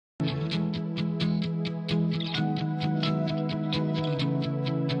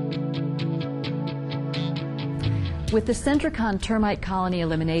With the Sentricon termite colony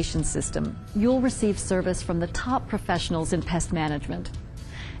elimination system, you'll receive service from the top professionals in pest management.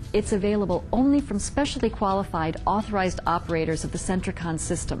 It's available only from specially qualified authorized operators of the Sentricon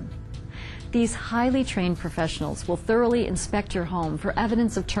system. These highly trained professionals will thoroughly inspect your home for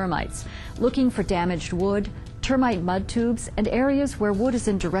evidence of termites, looking for damaged wood, termite mud tubes, and areas where wood is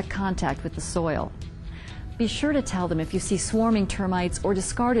in direct contact with the soil. Be sure to tell them if you see swarming termites or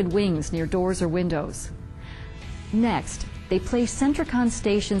discarded wings near doors or windows. Next, they place Sentricon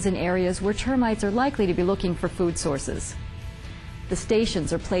stations in areas where termites are likely to be looking for food sources. The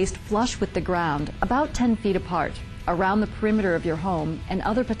stations are placed flush with the ground, about 10 feet apart, around the perimeter of your home and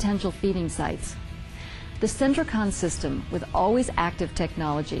other potential feeding sites. The Sentricon system, with always active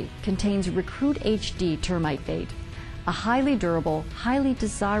technology, contains Recruit HD termite bait, a highly durable, highly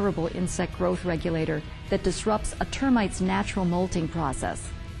desirable insect growth regulator that disrupts a termite's natural molting process.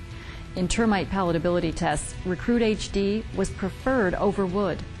 In termite palatability tests, Recruit HD was preferred over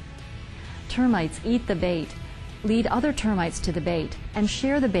wood. Termites eat the bait, lead other termites to the bait, and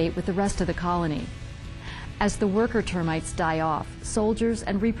share the bait with the rest of the colony. As the worker termites die off, soldiers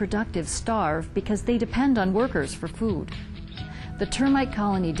and reproductives starve because they depend on workers for food. The termite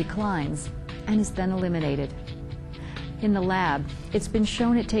colony declines and is then eliminated. In the lab, it's been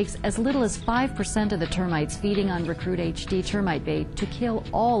shown it takes as little as 5% of the termites feeding on Recruit HD termite bait to kill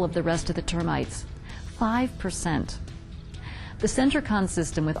all of the rest of the termites. 5%. The Sentricon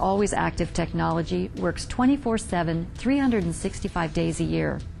system with always active technology works 24/7, 365 days a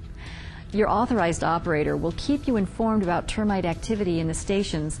year. Your authorized operator will keep you informed about termite activity in the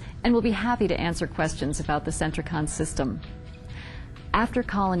stations and will be happy to answer questions about the Sentricon system. After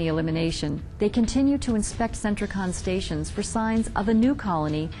colony elimination, they continue to inspect Sentricon stations for signs of a new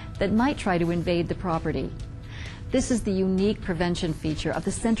colony that might try to invade the property. This is the unique prevention feature of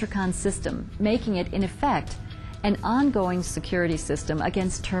the Sentricon system, making it, in effect, an ongoing security system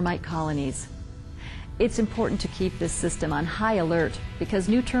against termite colonies. It's important to keep this system on high alert because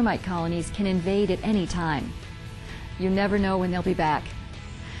new termite colonies can invade at any time. You never know when they'll be back.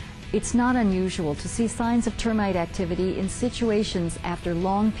 It's not unusual to see signs of termite activity in situations after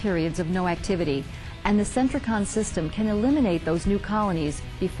long periods of no activity, and the Sentricon system can eliminate those new colonies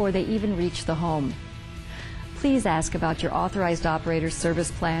before they even reach the home. Please ask about your authorized operator's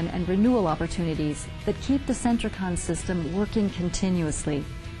service plan and renewal opportunities that keep the Sentricon system working continuously.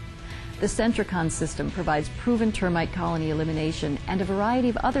 The Sentricon system provides proven termite colony elimination and a variety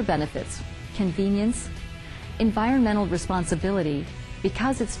of other benefits: convenience, environmental responsibility,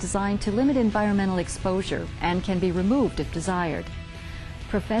 because it's designed to limit environmental exposure and can be removed if desired,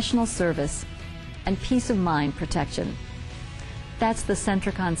 professional service, and peace of mind protection. That's the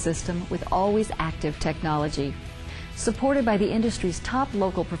Sentricon system with always active technology, supported by the industry's top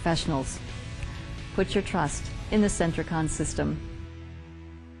local professionals. Put your trust in the Sentricon system.